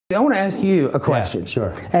I want to ask you a question. Yeah,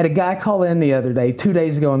 sure. I had a guy call in the other day, 2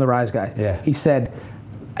 days ago on the Rise Guys. Yeah. He said,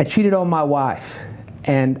 I cheated on my wife,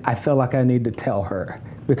 and I feel like I need to tell her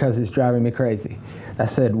because it's driving me crazy. I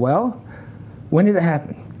said, well, when did it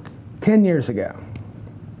happen? 10 years ago.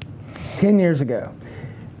 10 years ago.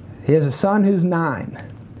 He has a son who's 9.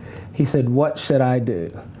 He said, what should I do?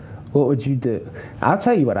 What would you do? I'll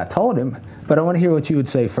tell you what I told him, but I want to hear what you would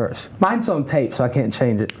say first. Mine's on tape, so I can't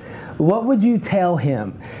change it. What would you tell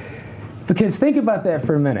him? Because think about that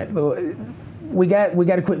for a minute. We got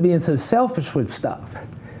to quit being so selfish with stuff.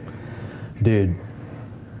 Dude,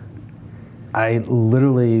 I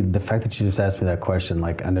literally, the fact that you just asked me that question,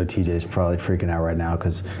 like, I know TJ's probably freaking out right now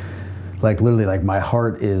because, like, literally, like, my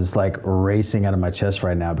heart is, like, racing out of my chest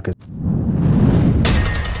right now because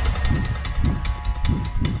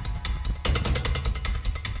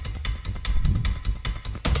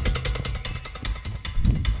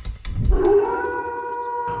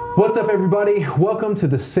What's up, everybody? Welcome to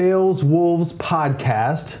the Sales Wolves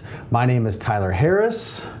podcast. My name is Tyler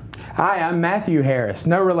Harris. Hi, I'm Matthew Harris.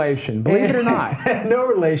 No relation, believe it or not. No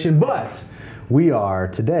relation, but we are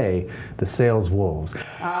today the Sales Wolves.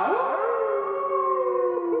 A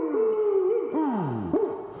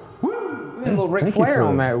little Ric Flair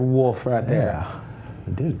on that wolf right there. Yeah,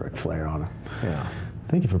 I did Ric Flair on him. Yeah.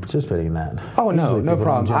 Thank you for participating in that. Oh, no, Usually no people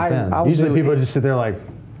don't problem. jump in. Usually people just sit there like,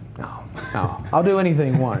 No, I'll do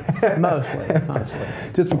anything once, mostly.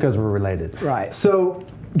 just because we're related. Right. So,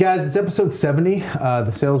 guys, it's episode 70,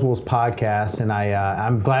 the Sales Wolves podcast, and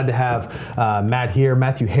I'm glad to have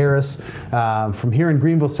Matthew Harris, from here in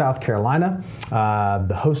Greenville, South Carolina,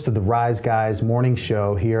 the host of the Rise Guys morning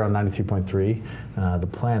show here on 93.3, The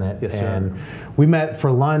Planet. Yes, sir. And we met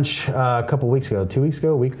for lunch a couple weeks ago, 2 weeks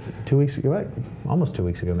ago, almost 2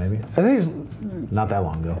 weeks ago, maybe. I think it's Not that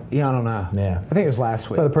long ago. Yeah, I don't know. Yeah. I think it was last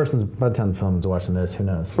week. By the time someone's watching this, who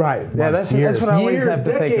knows? Right. Yeah, that's what I always have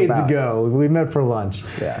to think about. Decades ago, we met for lunch.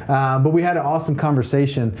 Yeah. But we had an awesome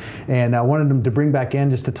conversation, and I wanted him to bring back in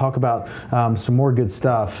just to talk about some more good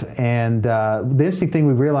stuff. And the interesting thing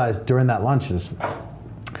we realized during that lunch is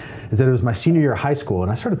that it was my senior year of high school,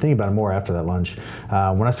 and I started thinking about it more after that lunch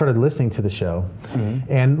when I started listening to the show,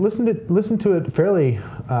 and listened to it fairly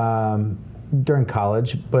during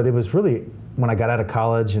college, but it was really when I got out of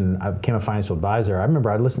college and I became a financial advisor. I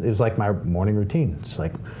remember it was like my morning routine. It's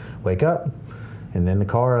like wake up, and in the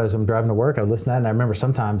car as I'm driving to work, I would listen to that. And I remember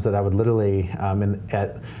sometimes that I would literally I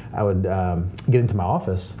would get into my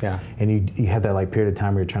office, and you had that like period of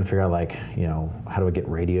time where you're trying to figure out like, how do I get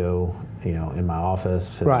radio, in my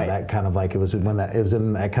office, and that kind of like it was in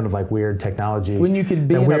that kind of like weird technology when you could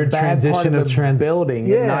be in a bad part of the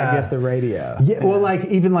building and not get the radio. Yeah, well, like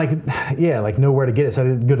even like know where to get it. So I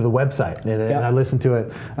did go to the website and I listened to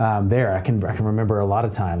it there. I can remember a lot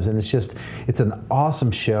of times, and it's an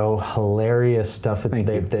awesome show, hilarious stuff that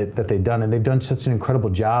they've done, and they've done such an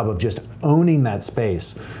incredible job of just owning that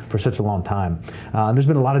space for such a long time. There's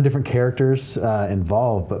been a lot of different characters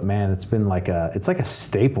involved, but man, it's like a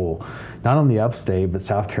staple, not only upstate but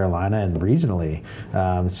South Carolina and regionally.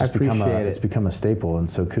 It's become a staple, and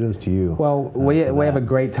so kudos to you. Well, we have a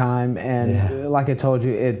great time, and like I told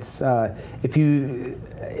you, it's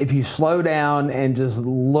if you slow down and just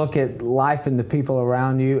look at life and the people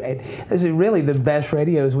around you, this is really the best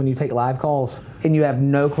radio is when you take live calls and you have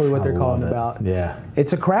no clue what they're calling about. Yeah,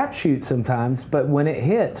 it's a crapshoot sometimes, but when it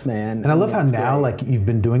hits, man. And I love how now, like, you've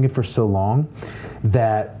been doing it for so long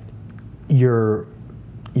that your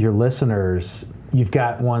listeners, you've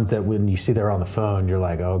got ones that when you see they're on the phone, you're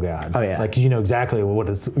like, oh God. Oh yeah. Like, 'cause you know exactly what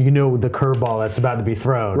is, the curveball that's about to be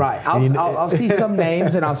thrown. Right. I'll see some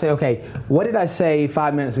names and I'll say, okay, what did I say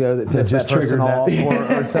 5 minutes ago that pissed that person off,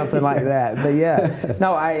 or something like that. But yeah,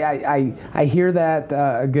 no, I hear that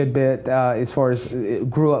a good bit as far as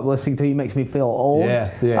grew up listening to you. Makes me feel old.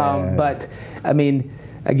 Yeah. But I mean,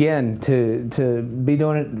 again, to be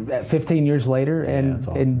doing it 15 years later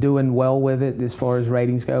and doing well with it as far as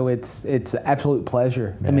ratings go, it's absolute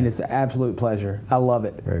pleasure. Yeah. I mean, it's an absolute pleasure. I love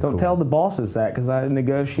it. Don't tell the bosses that, because I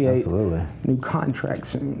negotiate new contracts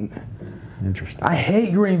soon. Interesting. I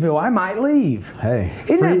hate Greenville. I might leave. Hey,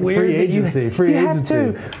 isn't that weird? Free agency. You have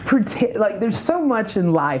to pretend. Like, there's so much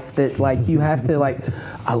in life that like you have to like.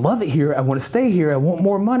 I love it here. I want to stay here. I want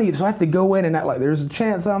more money, so I have to go in and act like there's a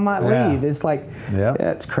chance I might leave. It's like,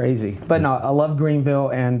 it's crazy. But no, I love Greenville,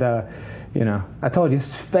 and I told you,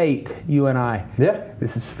 it's fate. You and I. Yeah.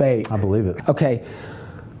 This is fate. I believe it. Okay.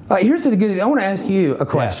 All right, here's the good. I want to ask you a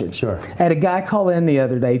question. Yeah, sure. I had a guy call in the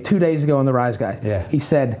other day, 2 days ago on the Rise Guys. Yeah. He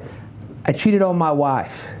said, I cheated on my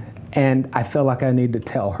wife, and I feel like I need to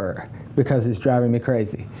tell her because it's driving me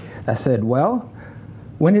crazy. I said, well,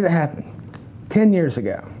 when did it happen? 10 years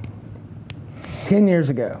ago. 10 years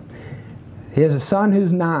ago. He has a son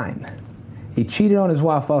who's 9. He cheated on his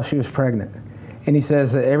wife while she was pregnant. And he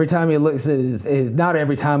says that every time he looks at not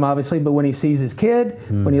every time obviously, but when he sees his kid,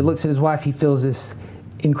 when he looks at his wife, he feels this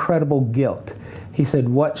incredible guilt. He said,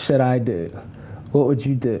 what should I do? What would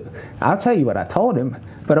you do? I'll tell you what I told him,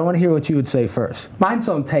 but I want to hear what you would say first. Mine's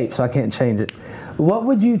on tape, so I can't change it. What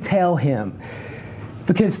would you tell him?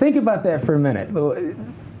 Because think about that for a minute.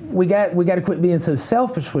 We got to quit being so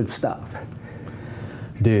selfish with stuff.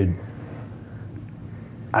 Dude,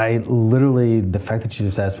 I literally, the fact that you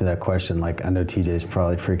just asked me that question, like I know TJ's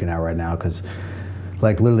probably freaking out right now because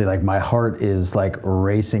like literally like my heart is like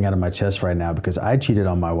racing out of my chest right now because I cheated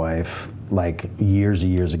on my wife like years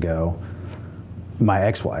and years ago, my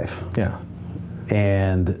ex-wife. Yeah.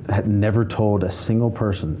 And had never told a single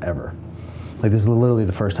person ever. Like this is literally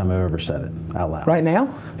the first time I've ever said it out loud. Right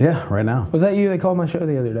now? Yeah, right now. Was that you that called my show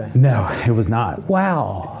the other day? No, it was not.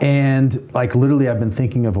 Wow. And like literally I've been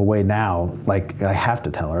thinking of a way now, like I have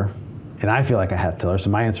to tell her. And I feel like I have to tell her,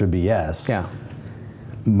 so my answer would be yes. Yeah.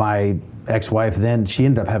 My ex-wife then, she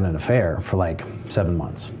ended up having an affair for like 7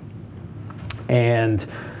 months. And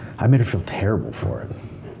I made her feel terrible for it.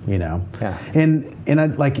 You know, yeah. And I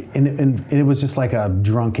like and it was just like a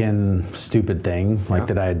drunken, stupid thing like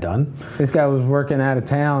that I had done. This guy was working out of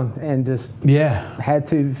town and just had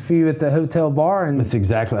to few at the hotel bar, and it's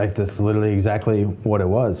exactly like that's literally exactly what it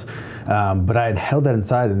was. But I had held that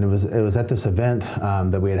inside, and it was at this event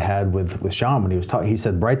that we had with Sean when he was talking. He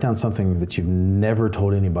said, write down something that you've never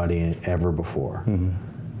told anybody ever before. Mm-hmm.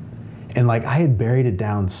 And like I had buried it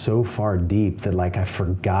down so far deep that like I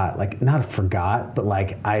forgot, like not forgot, but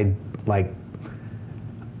like I like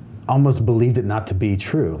almost believed it not to be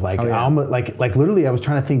true. Like I almost like literally I was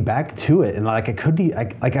trying to think back to it, and like I couldn't.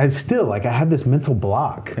 I have this mental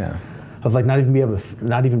block of like not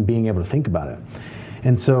even being able to think about it.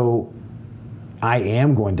 And so I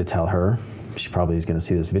am going to tell her. She probably is going to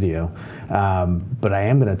see this video, but I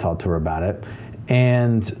am going to talk to her about it.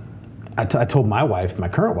 And I told my wife, my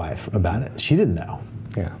current wife, about it. She didn't know.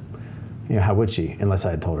 Yeah. You know, how would she, unless I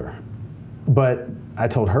had told her? But I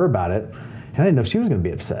told her about it, and I didn't know if she was going to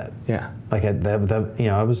be upset. Yeah. Like, it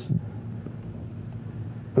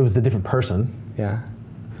was a different person. Yeah.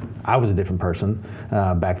 I was a different person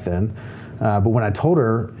back then. But when I told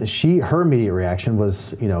her, her immediate reaction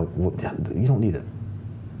was, well, you don't need it.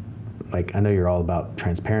 Like, I know you're all about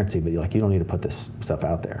transparency, but you don't need to put this stuff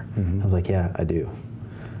out there. Mm-hmm. I was like, yeah, I do.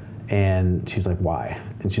 And she was like, why?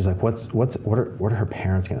 And she's like, what are her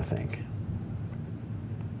parents gonna think?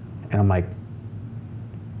 And I'm like,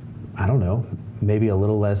 I don't know, maybe a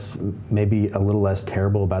little less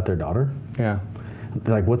terrible about their daughter. Yeah.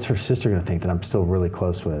 They're like, what's her sister gonna think that I'm still really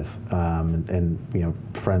close with, and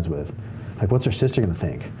friends with? Like, what's her sister gonna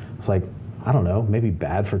think? It's like, I don't know, maybe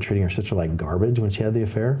bad for treating her sister like garbage when she had the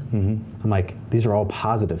affair. Mm-hmm. I'm like, these are all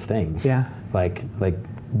positive things. Yeah. Like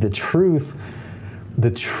the truth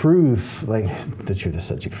has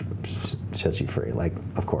sets you free, like,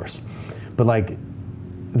 of course. But like,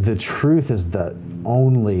 the truth is the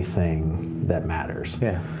only thing that matters.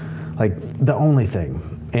 Yeah. Like, the only thing.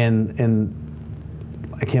 And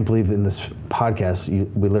I can't believe in this podcast,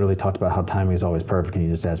 we literally talked about how timing is always perfect, and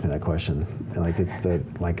you just asked me that question. And like, it's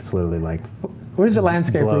literally like, where's the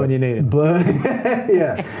landscaper when you need it?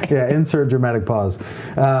 yeah, insert dramatic pause.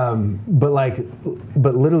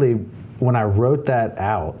 But literally, when I wrote that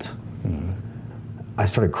out, I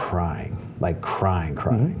started crying.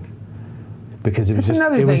 Mm-hmm. Because it was just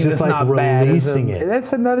like releasing it.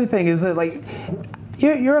 That's another thing, is that like,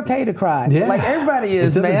 you're okay to cry. Yeah. Like, everybody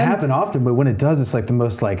is, man. It doesn't happen often, but when it does, it's like the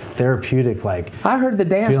most like therapeutic, like, I heard the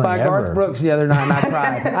dance by Garth Brooks the other night and I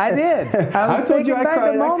cried. I did. I told you I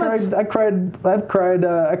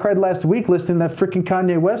cried last week listening to that freaking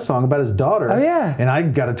Kanye West song about his daughter. Oh yeah. And I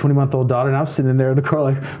got a 20-month-old daughter, and I was sitting there in the car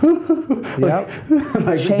like, yep.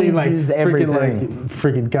 like changes everything.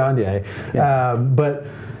 Freaking Kanye. Yeah. But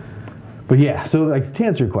yeah, so like, to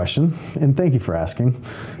answer your question, and thank you for asking.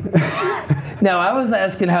 No, I was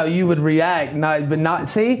asking how you would react,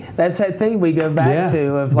 see, that's that thing we go back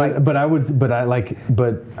to of like. But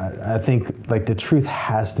I think like the truth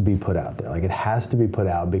has to be put out there. Like, it has to be put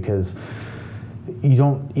out, because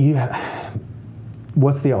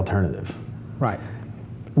what's the alternative? Right.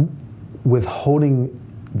 Withholding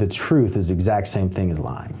the truth is the exact same thing as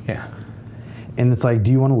lying. Yeah. And it's like,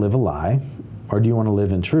 do you want to live a lie, or do you want to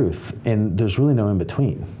live in truth? And there's really no in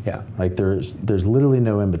between. Yeah. Like, there's literally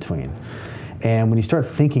no in between. And when you start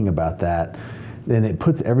thinking about that, then it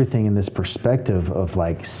puts everything in this perspective of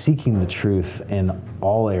like seeking the truth in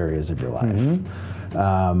all areas of your life,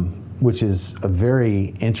 which is a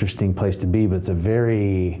very interesting place to be, but it's a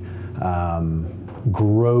very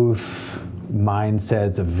growth mindset.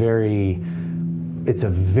 It's a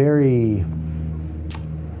very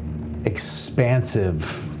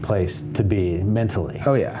expansive place to be mentally.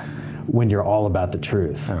 Oh yeah. When you're all about the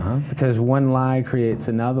truth. Because one lie creates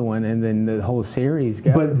another one, and then the whole series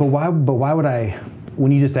goes. But why would I?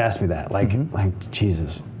 When you just asked me that, like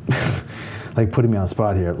Jesus, like putting me on the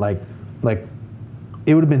spot here, like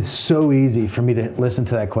it would have been so easy for me to listen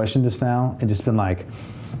to that question just now and just been like,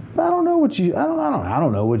 I don't know what I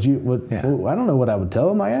don't know what I would tell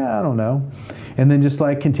them. I don't know, and then just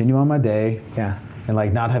like continue on my day. Yeah. And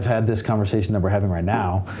like not have had this conversation that we're having right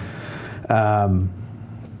now.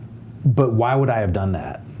 But why would I have done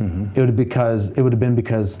that? It would have been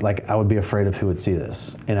because like I would be afraid of who would see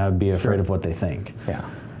this, and I would be afraid of what they think. Yeah.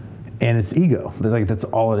 And it's ego. Like that's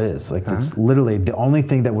all it is. Like it's literally the only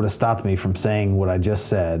thing that would have stopped me from saying what I just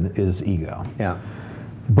said is ego. Yeah.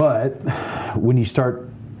 But when you start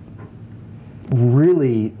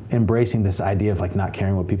really embracing this idea of like not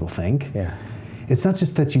caring what people think, it's not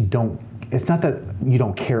just that it's not that you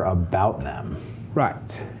don't care about them.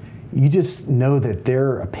 Right. You just know that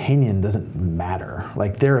their opinion doesn't matter.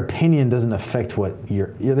 Like their opinion doesn't affect what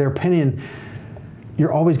their opinion,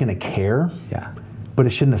 you're always going to care. Yeah. But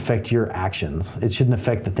it shouldn't affect your actions. It shouldn't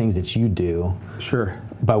affect the things that you do. Sure.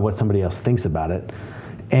 By what somebody else thinks about it.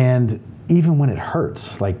 And even when it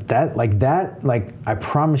hurts, like I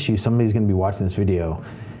promise you somebody's going to be watching this video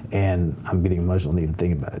and I'm getting emotional even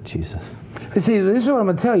thinking about it. Jesus. But see, this is what I'm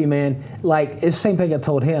going to tell you, man. Like, it's the same thing I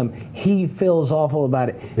told him. He feels awful about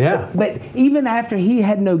it. Yeah. But even after he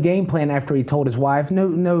had no game plan, after he told his wife, no,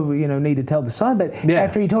 need to tell the son, but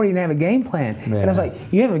after he told her he didn't have a game plan. Yeah. And I was like,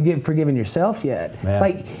 you haven't forgiven yourself yet. Yeah.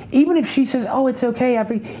 Like, even if she says, oh, it's okay,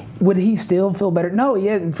 would he still feel better? No, he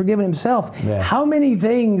hadn't forgiven himself. Yeah. How many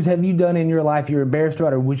things have you done in your life you're embarrassed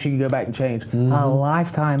about or wish you could go back and change? A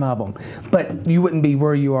lifetime of them. But you wouldn't be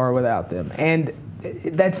where you are without them. And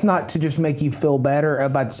that's not to just make you feel better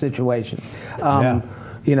about the situation. No,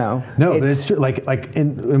 but it's true. Like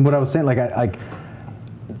in what I was saying,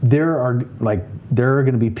 there are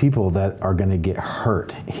going to be people that are going to get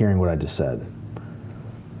hurt hearing what I just said.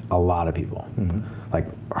 A lot of people, like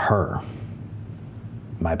her,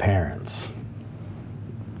 my parents,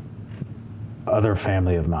 other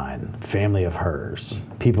family of mine, family of hers,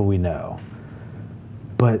 people we know.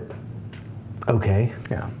 But okay,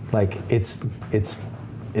 yeah, like it's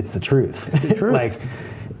the truth. It's the truth. Like,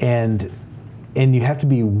 and you have to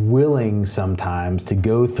be willing sometimes to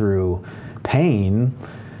go through pain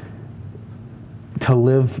to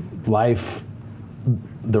live life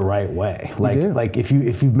the right way. Like if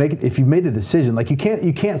you've made a decision, like you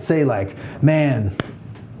can't say like, man,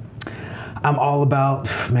 I'm all about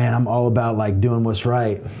like doing what's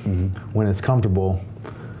right when it's comfortable.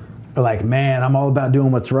 Or like, man, I'm all about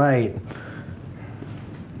doing what's right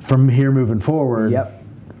from here moving forward. Yep.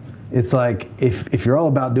 It's like if you're all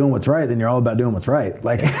about doing what's right, then you're all about doing what's right.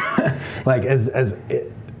 Like like as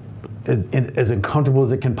uncomfortable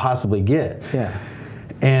as it can possibly get. Yeah.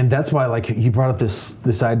 And that's why, like, you brought up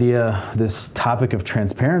this idea, this topic of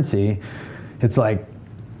transparency. It's like,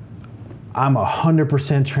 I'm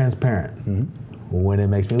 100% transparent when it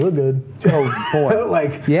makes me look good. Oh boy!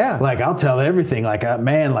 Like I'll tell everything. Like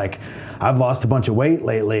I've lost a bunch of weight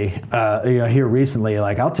lately. Here recently.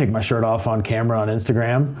 Like I'll take my shirt off on camera on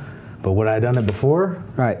Instagram. But would I done it before?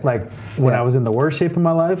 Right. Like when I was in the worst shape of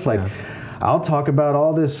my life. Like I'll talk about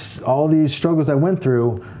all these struggles I went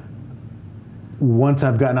through. Once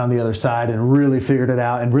I've gotten on the other side and really figured it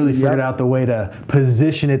out and really figured out the way to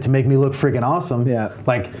position it to make me look freaking awesome. Yeah.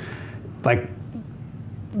 Like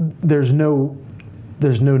there's no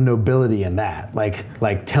nobility in that.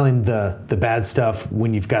 Like telling the bad stuff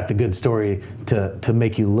when you've got the good story to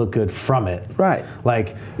make you look good from it. Right.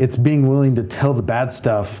 Like it's being willing to tell the bad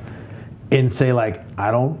stuff and say like, I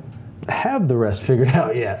don't have the rest figured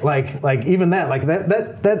out yet. Like even that, like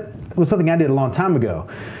that was something I did a long time ago.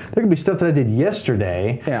 There could be stuff that I did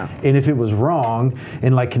yesterday, and if it was wrong,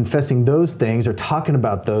 and like confessing those things or talking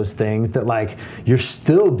about those things that like you're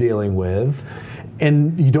still dealing with,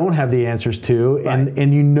 and you don't have the answers to,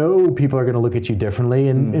 and you know people are going to look at you differently,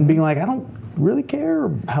 and being like, I don't really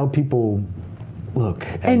care how people look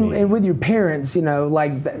at me. And with your parents,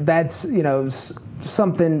 like that's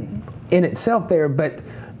something in itself there, but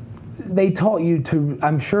they taught you to,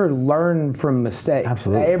 I'm sure, learn from mistakes.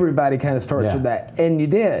 Absolutely. Everybody kind of starts with that. And you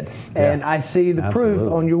did. Yeah. And I see the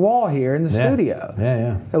proof on your wall here in the studio.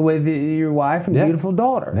 Yeah. With your wife and beautiful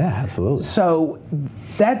daughter. Yeah, absolutely. So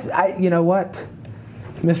that's, you know what?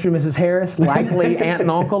 Mr. and Mrs. Harris, likely aunt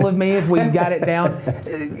and uncle of me, if we got it down,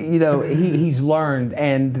 he's learned.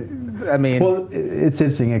 And I mean, well, it's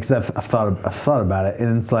interesting because I've thought about it,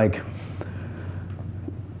 and it's like,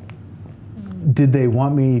 did they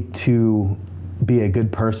want me to be a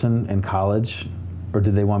good person in college, or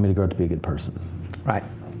did they want me to grow up to be a good person? right.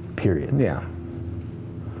 Period. Yeah.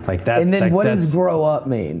 Like that's. And then like, what does grow up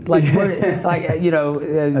mean? Like, like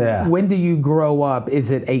Yeah. when do you grow up? Is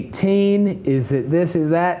it 18? Is it this? Is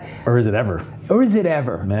that? Or is it ever? Or is it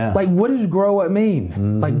ever? Yeah. Like, what does grow up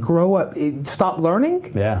mean? Like, grow up, stop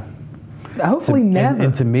learning? Yeah. Hopefully never.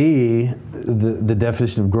 And to me, the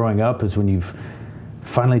definition of growing up is when you've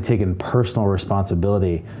finally taken personal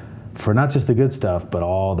responsibility for not just the good stuff, but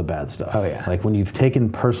all the bad stuff. Oh, yeah. Like when you've taken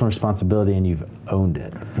personal responsibility and you've owned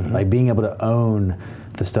it. Like being able to own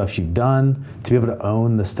the stuff you've done, to be able to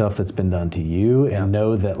own the stuff that's been done to you, and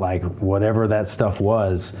know that like whatever that stuff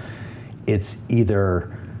was, it's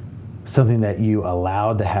either something that you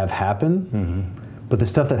allowed to have happen, but the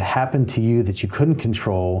stuff that happened to you that you couldn't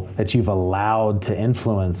control, that you've allowed to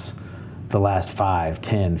influence the last 5,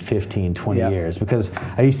 10, 15, 20 years. Because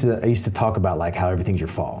I used to talk about like how everything's your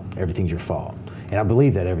fault. Everything's your fault. And I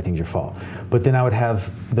believe that everything's your fault. But then I would have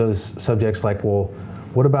those subjects like, well,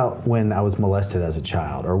 what about when I was molested as a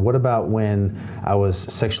child? Or what about when I was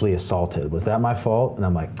sexually assaulted? Was that my fault? And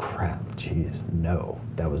I'm like, crap, geez, no,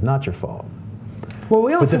 that was not your fault. Well,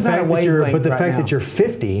 we also got a wavelength But the right fact now. that you're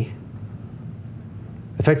 50,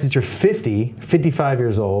 the fact that you're 50, 55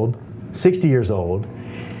 years old, 60 years old,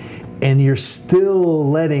 and you're still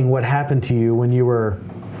letting what happened to you when you were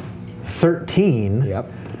 13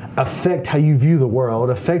 affect how you view the world,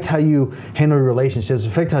 affect how you handle your relationships,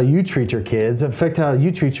 affect how you treat your kids, affect how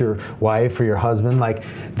you treat your wife or your husband, like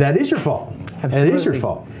that is your fault. Absolutely. And it is your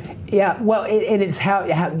fault. Yeah, well, and it's how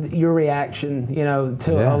your reaction,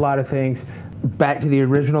 to a lot of things. Back to the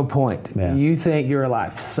original point. Yeah. You think your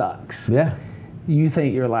life sucks. Yeah. You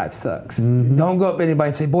think your life sucks. Don't go up to anybody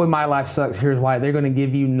and say, boy, my life sucks. Here's why. They're going to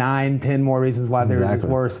give you 9, 10 more reasons why theirs is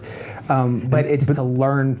worse. But it's to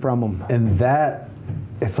learn from them. And that,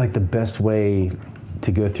 it's like the best way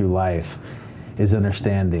to go through life is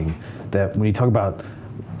understanding that when you talk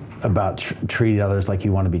about treating others like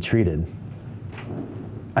you want to be treated,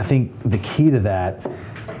 I think the key to that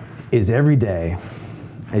is every day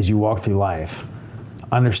as you walk through life,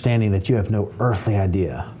 understanding that you have no earthly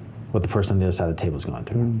idea what the person on the other side of the table is going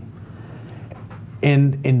through.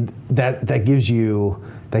 And that gives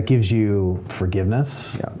you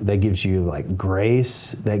forgiveness, that gives you like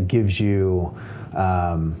grace, that gives you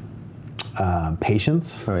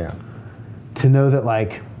patience. Oh yeah. To know that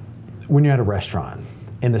like when you're at a restaurant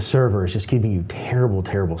and the server is just giving you terrible,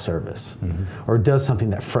 terrible service, or does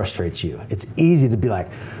something that frustrates you, it's easy to be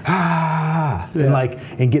like,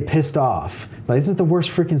 and get pissed off. Like, this is the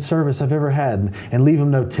worst freaking service I've ever had, and leave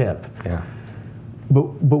them no tip. Yeah. But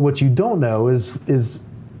what you don't know is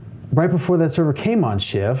right before that server came on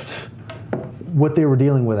shift, what they were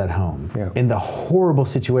dealing with at home, in the horrible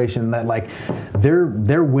situation that like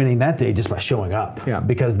they're winning that day just by showing up,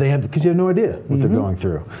 because you have no idea what they're going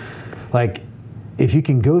through. Like, if you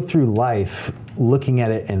can go through life looking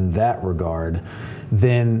at it in that regard,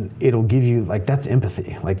 then it'll give you, like, that's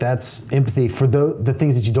empathy. Like, that's empathy for the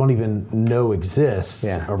things that you don't even know exist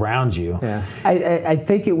around you. Yeah. I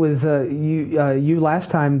think it was you last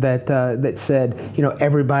time that said,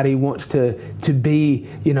 everybody wants to be,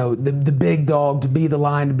 the big dog, to be the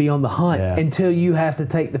lion, to be on the hunt, until you have to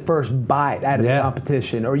take the first bite out of the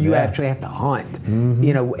competition, or you actually have to hunt.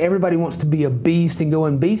 Everybody wants to be a beast and go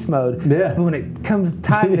in beast mode. But when it comes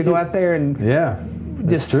time to go out there and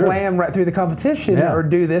just slam right through the competition, or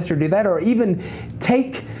do this or do that, or even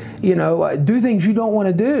take, do things you don't want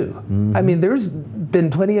to do. I mean, there's been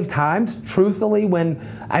plenty of times, truthfully, when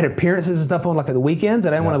I had appearances and stuff on like the weekends,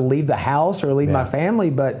 and I didn't want to leave the house or leave my family,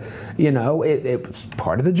 but it was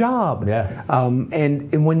part of the job.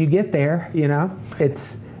 And when you get there,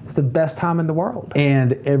 it's the best time in the world.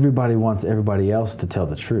 And everybody wants everybody else to tell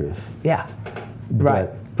the truth.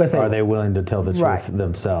 But are they willing to tell the truth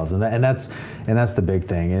themselves? And that's the big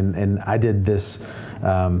thing. And I did this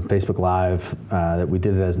Facebook Live that we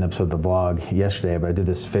did it as an episode of the blog yesterday, but I did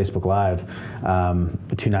this Facebook Live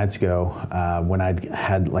 2 nights ago when I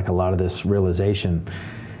had like a lot of this realization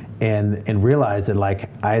and realized that like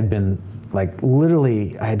I had been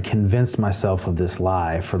literally I had convinced myself of this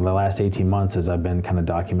lie for the last 18 months as I've been kind of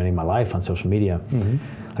documenting my life on social media.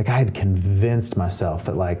 Like, I had convinced myself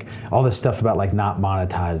that like all this stuff about like not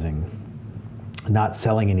monetizing, not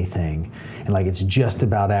selling anything, and like it's just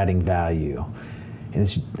about adding value, and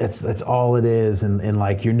that's all it is, and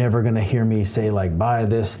like you're never gonna hear me say like buy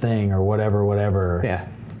this thing or whatever. And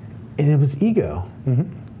it was ego.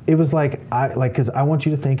 it was like because I want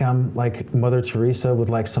you to think I'm like Mother Teresa with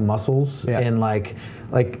like some muscles and like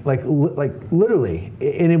literally,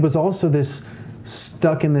 and it was also this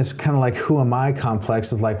stuck in this kind of like who am I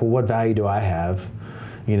complex of like, well, what value do I have,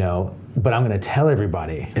 you know? But I'm going to tell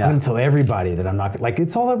everybody. I'm going to tell everybody that I'm not like.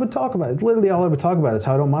 It's all I would talk about. It's literally all I would talk about. Is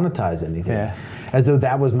how I don't monetize anything. Yeah. As though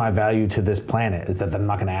that was my value to this planet. Is that I'm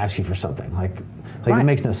not going to ask you for something. Like it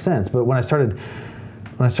makes no sense. But when I started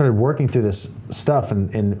working through this stuff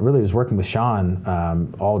and really was working with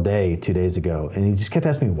Sean all day 2 days ago, and he just kept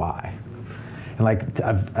asking me why. And like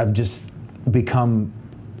I've just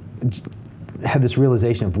had this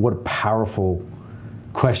realization of what a powerful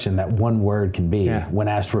question that one word can be when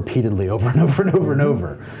asked repeatedly over and over and over and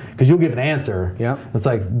over. Because you'll give an answer. It's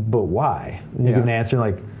like, but why? And you give an answer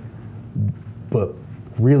like, but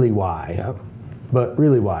really why? But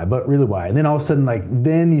really why? But really why? And then all of a sudden, like,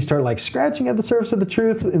 then you start like scratching at the surface of the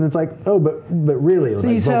truth, and it's like, oh, but really. So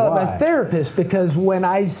like, you sound like a therapist, because when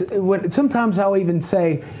sometimes I'll even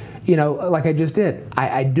say, you know, like I just did,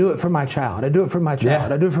 I do it for my child. I do it for my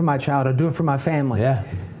child. I do it for my child. I do it for my family.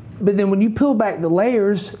 But then when you peel back the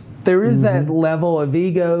layers, there is that level of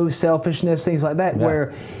ego, selfishness, things like that,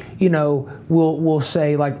 where, you know, we'll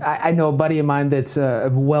say, like, I know a buddy of mine that's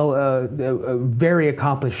a very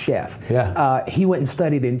accomplished chef. He went and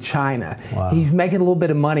studied in China. He's making a little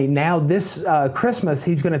bit of money. Now this Christmas,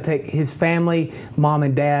 he's going to take his family, mom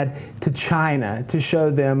and dad, to China to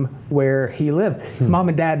show them where he lived. His mom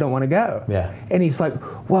and dad don't want to go. And he's like,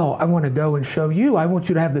 well, I want to go and show you. I want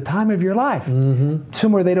you to have the time of your life.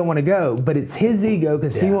 Somewhere they don't want to go, but it's his ego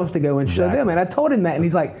because he wants to go and show them. And I told him that, and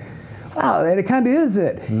he's like, wow, and it kind of is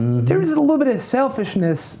it. There's a little bit of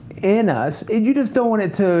selfishness in us. You just don't want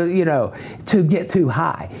it to, you know, to get too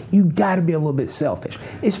high. You got to be a little bit selfish,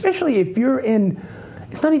 especially if you're in.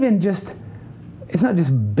 It's not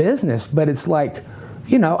just business, but it's like,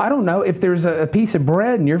 you know, I don't know, if there's a piece of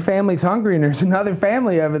bread and your family's hungry and there's another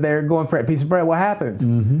family over there going for that piece of bread, what happens?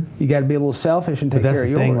 You got to be a little selfish and take care of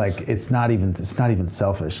yours. But that's the thing. Like, it's not even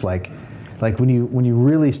selfish. Like when you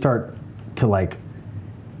really start to like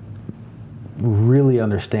really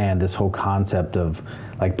understand this whole concept of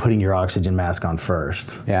like putting your oxygen mask on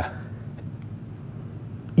first.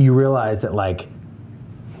 You realize that, like,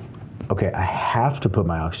 okay, I have to put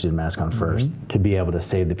my oxygen mask on first to be able to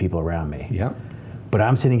save the people around me. But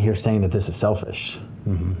I'm sitting here saying that this is selfish.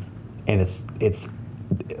 And it's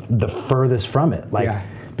the furthest from it. Like,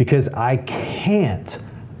 because I can't,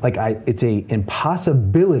 like, it's a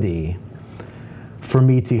impossibility for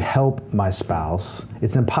me to help my spouse.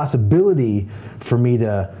 It's an impossibility for me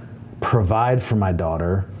to provide for my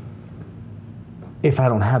daughter if I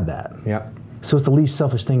don't have that. So it's the least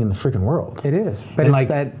selfish thing in the freaking world. It is. But and it's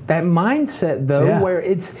like, that mindset, though, where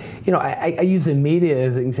it's, you know, I use the media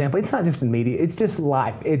as an example. It's not just the media. It's just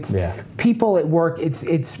life. It's people at work. It's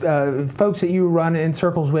folks that you run in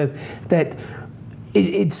circles with that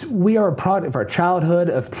we are a product of our childhood,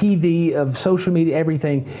 of TV, of social media,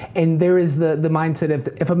 everything. And there is the mindset of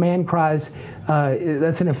if a man cries,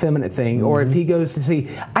 that's an effeminate thing. Or if he goes to see,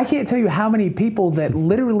 I can't tell you how many people that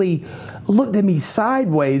literally looked at me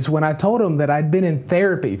sideways when I told them that I'd been in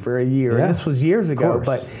therapy for a year. And this was years ago.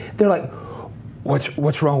 But they're like,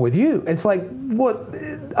 what's wrong with you? It's like, what?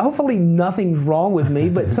 Hopefully nothing's wrong with me,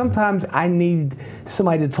 but sometimes I need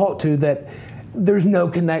somebody to talk to that there's no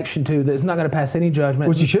connection to, that's not going to pass any judgment.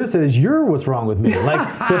 What you should have said is, you're what's wrong with me. Like,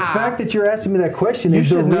 the fact that you're asking me that question is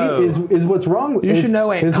what's wrong with me. You should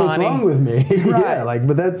know, Aunt Connie. What's wrong with me.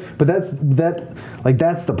 Like,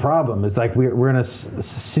 that's the problem. It's like we're in a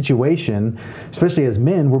situation, especially as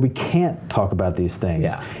men, where we can't talk about these things.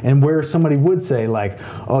 And where somebody would say, like,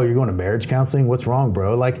 oh, you're going to marriage counseling? What's wrong,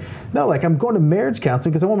 bro? Like, no, like, I'm going to marriage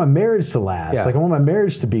counseling because I want my marriage to last. Like, I want my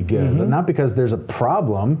marriage to be good, but not because there's a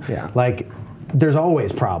problem. Like, there's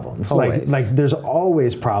always problems. Like there's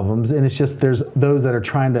always problems, and it's just there's those that are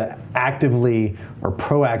trying to actively or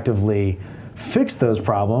proactively fix those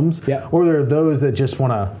problems, or there are those that just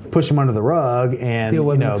want to push them under the rug and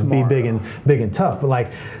be big and tough. But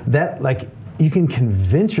like that, like, you can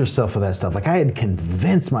convince yourself of that stuff. Like, I had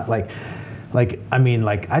convinced my Gary Vee,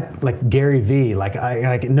 Gary Vee, like,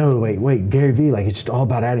 it's just all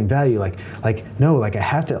about adding value. No, I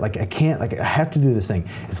have to, I can't, I have to do this thing.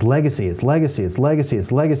 It's legacy. And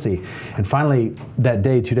finally, that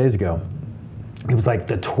day, 2 days ago, it was like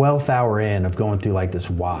the 12th hour in of going through like this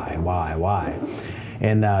why.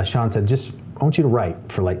 And Sean said, I want you to write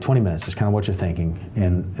for like 20 minutes, just kind of what you're thinking,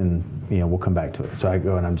 and we'll come back to it. So I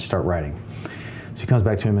go and I just start writing. So he comes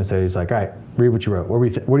back to him and says, he's like, all right, read what you wrote. What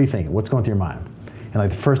are you thinking? What's going through your mind? And like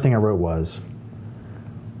the first thing I wrote was,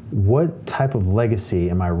 what type of legacy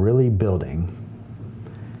am I really building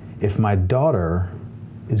if my daughter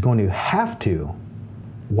is going to have to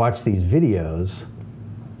watch these videos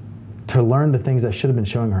to learn the things I should have been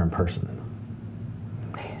showing her in person.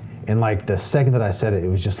 And like the second that I said it, it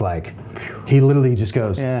was just like, he literally just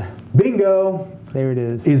goes, bingo. There it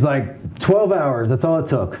is. He's like, 12 hours, that's all it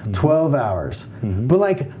took, 12 hours. But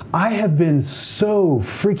like, I have been so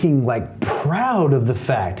freaking like proud of the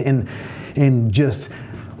fact and just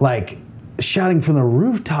like shouting from the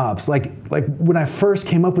rooftops, like when I first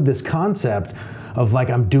came up with this concept of like,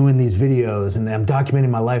 I'm doing these videos and I'm documenting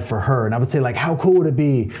my life for her. And I would say like, how cool would it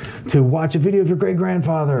be to watch a video of your great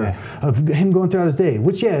grandfather, of him going throughout his day,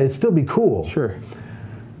 which it'd still be cool. Sure.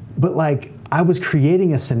 But like, I was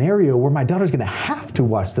creating a scenario where my daughter's gonna have to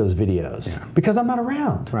watch those videos because I'm not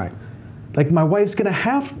around. Right. Like my wife's gonna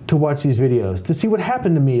have to watch these videos to see what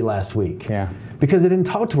happened to me last week. Yeah. Because I didn't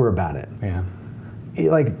talk to her about it. Yeah.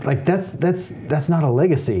 Like that's not a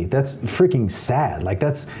legacy. That's freaking sad.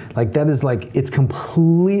 That is like, it's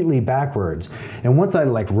completely backwards. And once I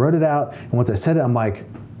like wrote it out and once I said it, I'm like,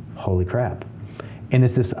 holy crap. And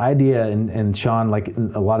it's this idea, and Sean, like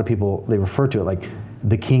a lot of people, they refer to it like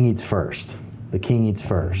the king eats first. The king eats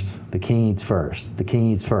first. The king eats first. The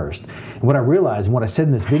king eats first. And what I realized, and what I said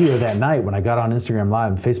in this video that night when I got on Instagram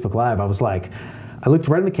Live and Facebook Live, I was like, I looked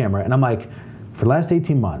right in the camera and I'm like, for the last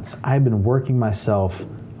 18 months, I've been working myself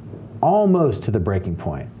almost to the breaking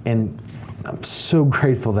point. And I'm so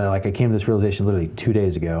grateful that like I came to this realization literally 2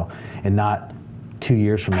 days ago and not 2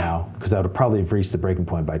 years from now, because I would have probably have reached the breaking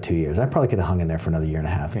point by 2 years. I probably could have hung in there for another year and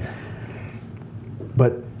a half. Yeah.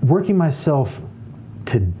 But working myself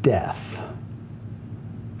to death.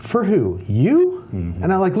 For who? You?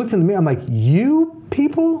 And I like looked in the mirror, I'm like, you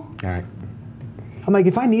people? All right. I'm like,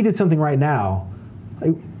 if I needed something right now,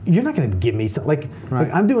 like, you're not gonna give me something. Like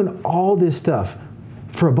I'm doing all this stuff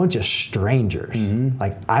for a bunch of strangers.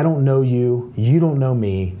 Like I don't know you, you don't know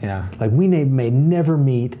me. Yeah. Like we may never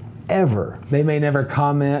meet ever. They may never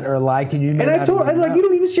comment or like, and you may and I told, like, you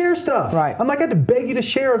don't even share stuff. Right. I'm like, I had to beg you to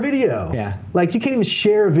share a video. Yeah. Like you can't even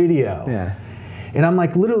share a video. Yeah. And I'm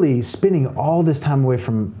like literally spending all this time away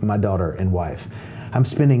from my daughter and wife. I'm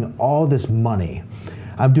spending all this money.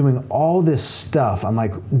 I'm doing all this stuff. I'm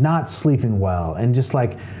like not sleeping well and just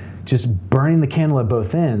burning the candle at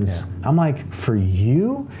both ends. Yeah. I'm like, for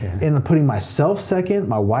you? Yeah. And I'm putting myself second,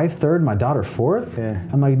 my wife third, my daughter fourth. Yeah.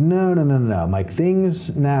 I'm like, no. I'm like,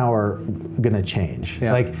 things now are gonna change.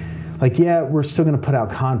 Yeah. Like, yeah, we're still gonna put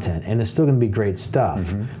out content and it's still gonna be great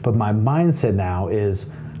stuff. But my mindset now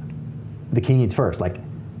is the king eats first. Like,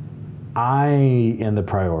 I am the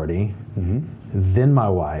priority, then my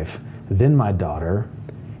wife, then my daughter,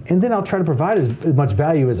 and then I'll try to provide as much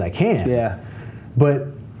value as I can. Yeah. But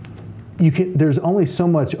there's only so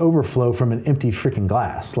much overflow from an empty freaking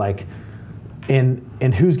glass. Like, and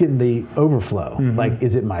who's getting the overflow? Like,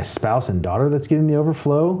 is it my spouse and daughter that's getting the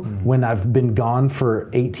overflow when I've been gone for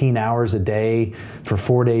 18 hours a day for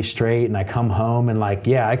 4 days straight and I come home and like,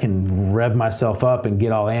 yeah, I can rev myself up and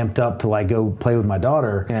get all amped up to like go play with my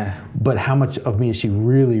daughter. Yeah. But how much of me is she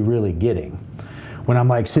really, really getting? When I'm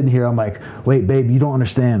like sitting here, I'm like, wait, babe, you don't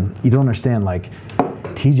understand. You don't understand. Like,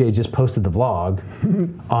 TJ just posted the vlog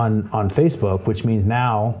on Facebook, which means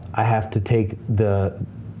now I have to take the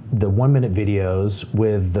 1 minute videos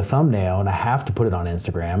with the thumbnail and I have to put it on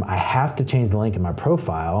Instagram. I have to change the link in my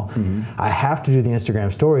profile. I have to do the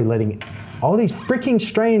Instagram story, letting all these freaking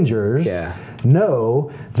strangers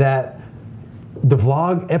know that the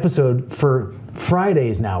vlog episode for Friday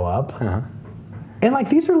is now up. And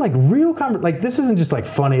like, these are like real like, this isn't just like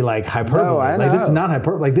funny, like hyperbole. No, I know. Like, this is not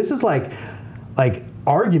hyperbole. Like, this is like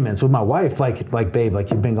arguments with my wife. Like, babe,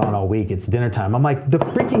 like you've been gone all week. It's dinner time. I'm like, the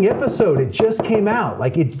freaking episode, it just came out.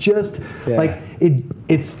 Like, it just, like,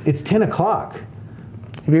 it's 10 o'clock.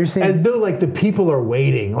 Have you ever seen? As though like the people are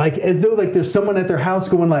waiting. Like, as though like there's someone at their house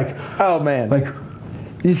going like, oh man. Like,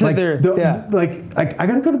 you sit there, like I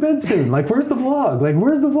gotta go to bed soon. Like, where's the vlog? Like,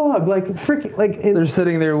 where's the vlog? Like, freaking, like they're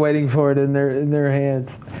sitting there waiting for it in their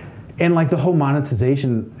hands. And like the whole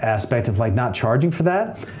monetization aspect of like not charging for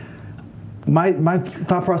that. My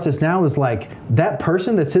thought process now is like that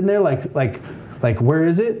person that's sitting there, like where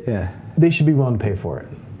is it? Yeah, they should be willing to pay for it,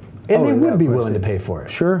 and they would be willing to pay for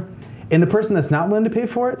it. Sure. And the person that's not willing to pay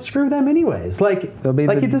for it, screw them anyways. Like, they'll be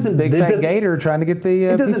like, it doesn't big fat gator trying to get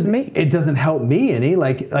the piece of meat. It doesn't help me any.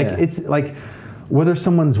 It's like whether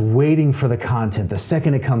someone's waiting for the content the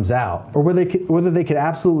second it comes out, or whether they could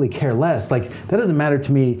absolutely care less. Like, that doesn't matter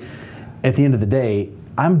to me. At the end of the day,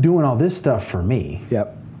 I'm doing all this stuff for me.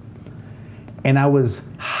 Yep. And I was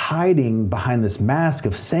hiding behind this mask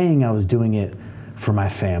of saying I was doing it for my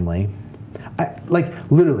family. Like,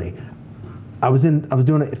 literally, I was doing a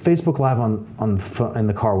Facebook Live in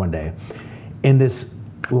the car one day, and this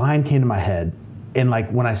line came to my head. And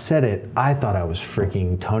like when I said it, I thought I was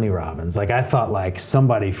freaking Tony Robbins. Like I thought like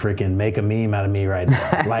somebody freaking make a meme out of me right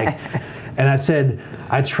now. Like, and I said,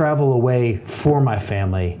 I travel away for my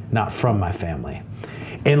family, not from my family.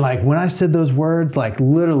 And like when I said those words, like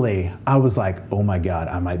literally, I was like, oh my God,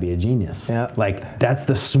 I might be a genius. Yep. Like that's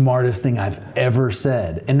the smartest thing I've ever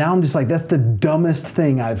said. And now I'm just like, that's the dumbest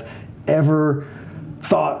thing I've ever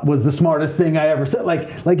thought was the smartest thing I ever said.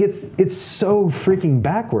 Like it's so freaking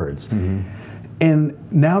backwards. Mm-hmm.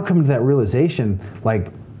 And now coming to that realization,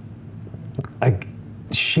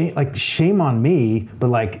 shame on me, but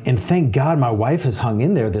like, and thank God my wife has hung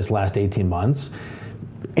in there this last 18 months.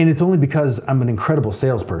 And it's only because I'm an incredible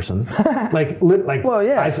salesperson. Well,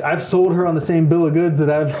 yeah. I've sold her on the same bill of goods that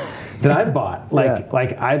I've bought.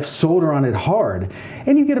 Like I've sold her on it hard.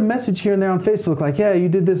 And you get a message here and there on Facebook like, yeah, you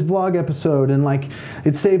did this vlog episode and like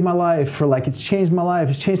it saved my life, or like it's changed my life,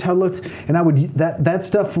 it's changed how it looks. And I would that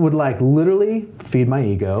stuff would like literally feed my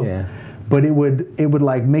ego. Yeah. But it would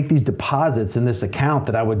like make these deposits in this account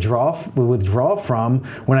that I would withdraw from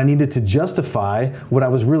when I needed to justify what I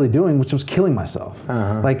was really doing, which was killing myself.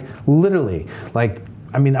 Uh-huh. Like literally, like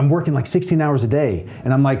I mean, I'm working like 16 hours a day,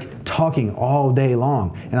 and I'm like talking all day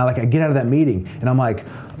long, and I get out of that meeting, and I'm like,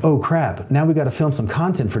 oh crap, now we got to film some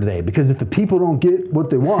content for today, because if the people don't get what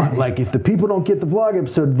they want, like if the people don't get the vlog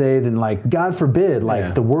episode today, then like God forbid,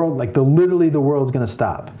 like the world, like literally the world's gonna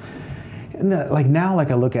stop. And like now, like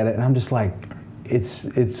I look at it and I'm just like,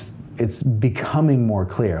 it's becoming more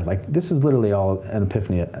clear. Like this is literally all an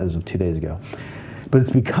epiphany as of 2 days ago, but it's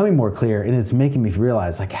becoming more clear, and it's making me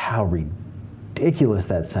realize like how ridiculous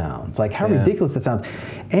that sounds. Like how ridiculous that sounds,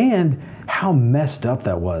 and how messed up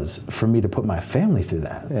that was for me to put my family through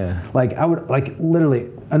that. Yeah. Like I would like literally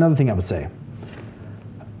another thing I would say,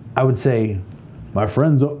 my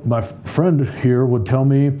friend here would tell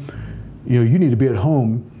me, you know, you need to be at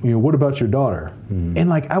home. You know, what about your daughter? Mm. And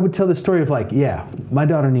like, I would tell this story of like, yeah, my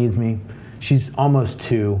daughter needs me. She's almost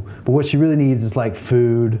 2, but what she really needs is like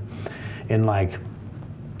food and like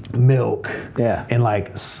milk and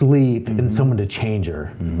like sleep and someone to change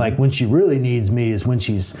her. Mm-hmm. Like when she really needs me is when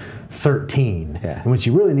she's 13. Yeah. And when she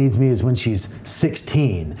really needs me is when she's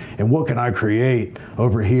 16. And what can I create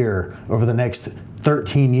over here over the next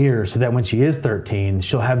 13 years so that when she is 13,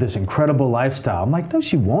 she'll have this incredible lifestyle. I'm like, no,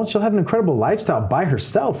 she won't. She'll have an incredible lifestyle by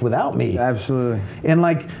herself without me. Absolutely. And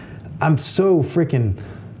like, I'm so freaking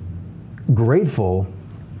grateful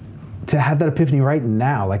to have that epiphany right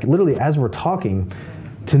now. Like literally as we're talking,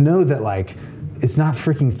 to know that like, it's not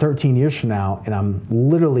freaking 13 years from now and I'm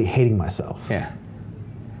literally hating myself. Yeah.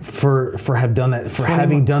 For having done that to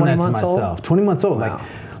myself. 20 months old. Wow.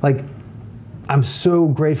 Like I'm so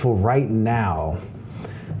grateful right now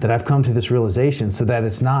that I've come to this realization, so that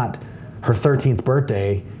it's not her 13th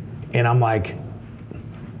birthday and I'm like,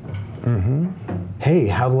 hey,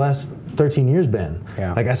 how the last 13 years been?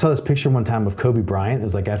 Yeah. Like I saw this picture one time of Kobe Bryant. It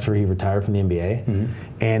was like after he retired from the NBA,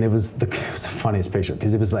 and it was the funniest picture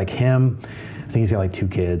because it was like him. I think he's got like 2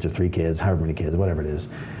 kids or 3 kids, however many kids, whatever it is.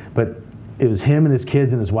 But it was him and his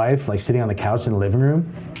kids and his wife like sitting on the couch in the living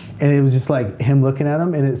room, and it was just like him looking at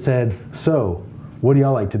him, and it said, "So, what do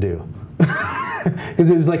y'all like to do?" Because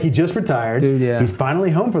it was like he just retired. Dude, yeah. He's finally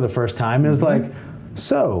home for the first time. And it was like,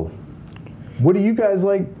 "So, what do you guys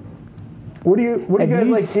like? What do you guys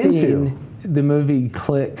like into?" The movie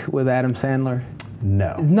Click with Adam Sandler?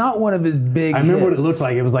 No. It's not one of his big I remember hits. What it looked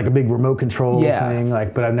like. It was like a big remote control thing,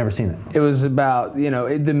 like, but I've never seen it. It was about,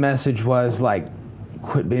 the message was like,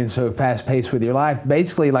 quit being so fast-paced with your life.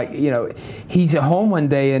 Basically, like, he's at home one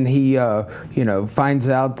day and he, finds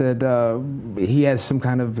out that he has some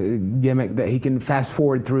kind of gimmick that he can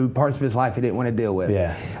fast-forward through parts of his life he didn't want to deal with.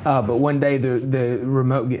 Yeah. But one day the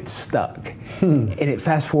remote gets stuck. And it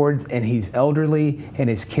fast-forwards and he's elderly and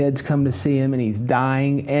his kids come to see him and he's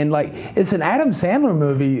dying. And, like, it's an Adam Sandler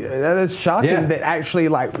movie that is shocking that actually,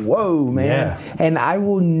 like, whoa, man. Yeah. And I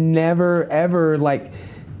will never, ever, like...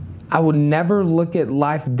 I would never look at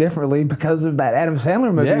life differently because of that Adam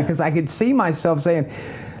Sandler movie, because I could see myself saying,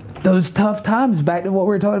 those tough times, back to what we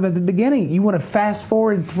were talking about at the beginning, you want to fast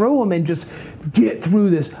forward through them and just get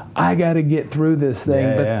through this. I got to get through this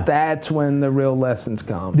thing, that's when the real lessons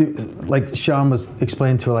come. Dude, like Sean was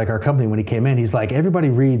explaining to like our company when he came in, he's like, everybody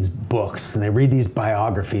reads books and they read these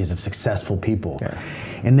biographies of successful people,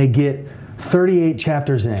 and they get 38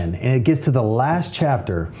 chapters in, and it gets to the last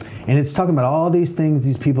chapter, and it's talking about all these things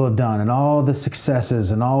these people have done, and all the successes,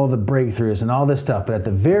 and all the breakthroughs, and all this stuff. But at the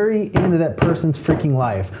very end of that person's freaking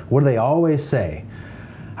life, what do they always say?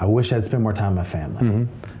 I wish I'd spent more time with my family.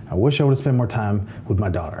 I wish I would have spent more time with my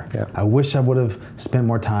daughter. Yeah. I wish I would have spent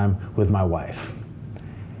more time with my wife.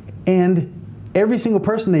 And every single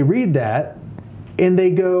person, they read that and they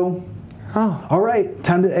go, oh, all right,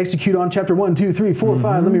 time to execute on chapter 1, 2, 3, 4,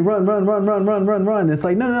 5. Let me run. It's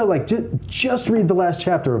like, no, like just read the last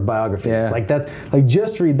chapter of biographies. Yeah. Like that, like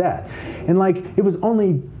just read that. And like, it was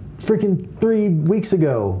only freaking 3 weeks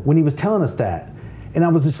ago when he was telling us that. And I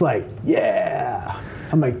was just like, yeah.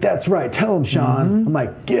 I'm like, that's right. Tell him, Sean. I'm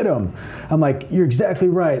like, get him. I'm like, you're exactly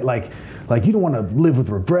right. Like you don't want to live with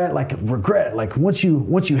regret. Like once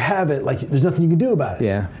you have it, like there's nothing you can do about it.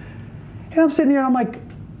 Yeah. And I'm sitting here, I'm like,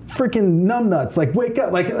 freaking numbnuts. Like, wake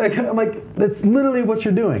up. Like I'm like, that's literally what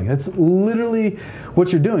you're doing. That's literally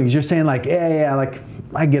what you're doing. Is you're saying like, yeah, like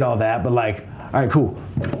I get all that, but like, all right, cool.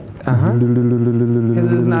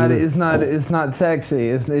 Because it's not sexy.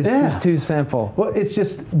 It's just too simple. Well,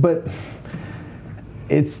 but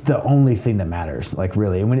it's the only thing that matters, like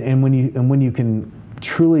really. And when you can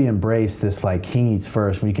truly embrace this, like king eats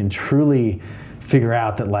first, when you can truly figure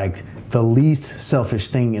out that like the least selfish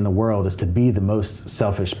thing in the world is to be the most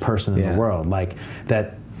selfish person in the world, like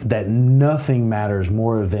that nothing matters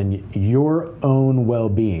more than your own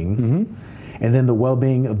well-being, and then the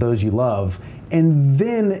well-being of those you love, and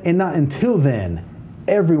not until then,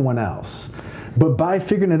 everyone else. But by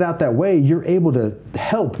figuring it out that way, you're able to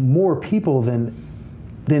help more people than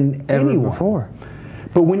Ever anyone before.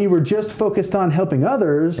 But when you were just focused on helping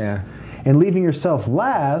others and leaving yourself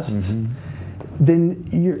last, then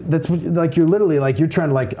you're literally like, you're trying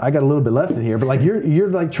to like, I got a little bit left in here, but like you're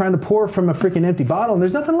like trying to pour from a freaking empty bottle and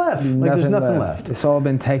there's nothing left. Like there's nothing left. It's all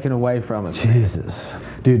been taken away from us. Jesus.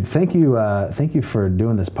 Dude, thank you for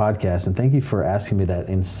doing this podcast, and thank you for asking me that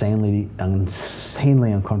insanely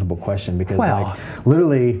uncomfortable question, because like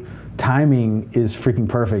literally timing is freaking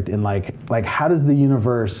perfect. And like how does the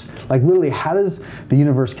universe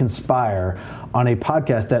conspire on a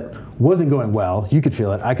podcast that wasn't going well? You could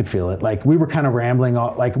feel it, I could feel it. Like we were kind of rambling,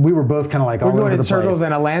 like we were both kind of like all over the place. We're going in circles,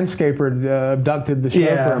 and a landscaper abducted the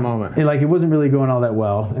show for a moment. And like it wasn't really going all that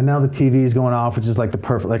well. And now the TV is going off, which is like the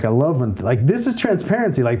perfect. Like I love when like this is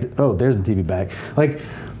transparency. Like, oh, there's the TV back. Like,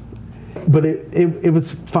 but it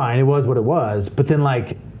was fine. It was what it was. But then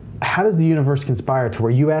like, how does the universe conspire to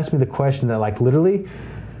where you asked me the question that like literally,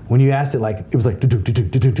 when you asked it, like it was like, and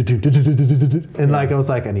like I was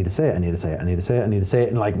like, I need to say it,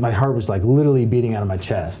 and like my heart was like literally beating out of my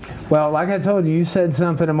chest. Well, like I told you, you said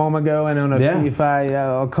something a moment ago, and I don't know if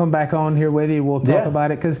I'll come back on here with you, we'll talk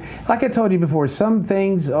about it, because like I told you before, some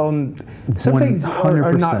things are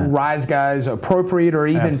not Rise Guys appropriate, or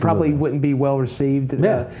even probably wouldn't be well received.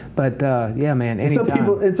 But yeah, man,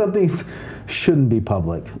 anytime. And some things shouldn't be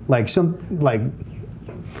public,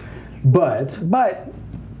 but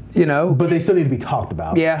you know, but they still need to be talked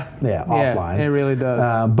about. Offline. It really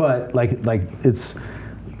does. But like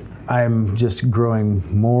I'm just growing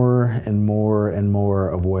more and more and more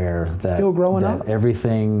aware that still growing up.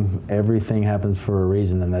 Everything happens for a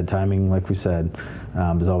reason, and that timing, like we said,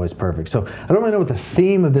 is always perfect. So I don't really know what the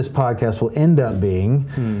theme of this podcast will end up being,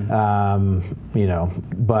 you know,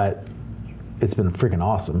 but it's been freaking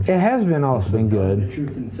awesome. It has been awesome. It's been good. Telling the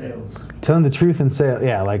truth in sales. Telling the truth in sales.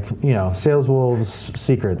 Yeah, like, you know, sales wolves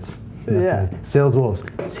secrets. Sales wolves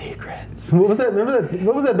secrets. What was that? Remember that?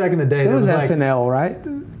 What was that back in the day? It was SNL, right?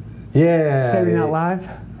 Yeah. Saturday Night Live?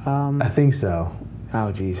 I think so.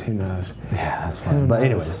 Oh, geez, who knows? Yeah, that's fine. But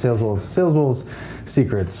anyway, sales wolves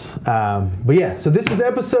secrets. But yeah, so this is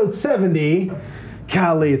episode 70.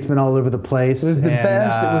 Golly, it's been all over the place. It was the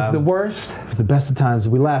best. It was the worst. It was the best of times.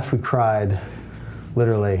 We laughed. We cried.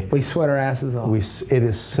 Literally. We sweat our asses off. It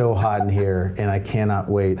is so hot in here, and I cannot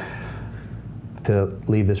wait to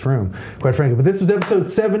leave this room, quite frankly. But this was episode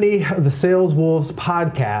 70 of the Sales Wolves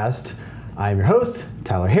podcast. I am your host,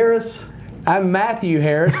 Tyler Harris. I'm Matthew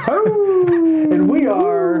Harris. And we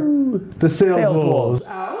are the Sales Wolves.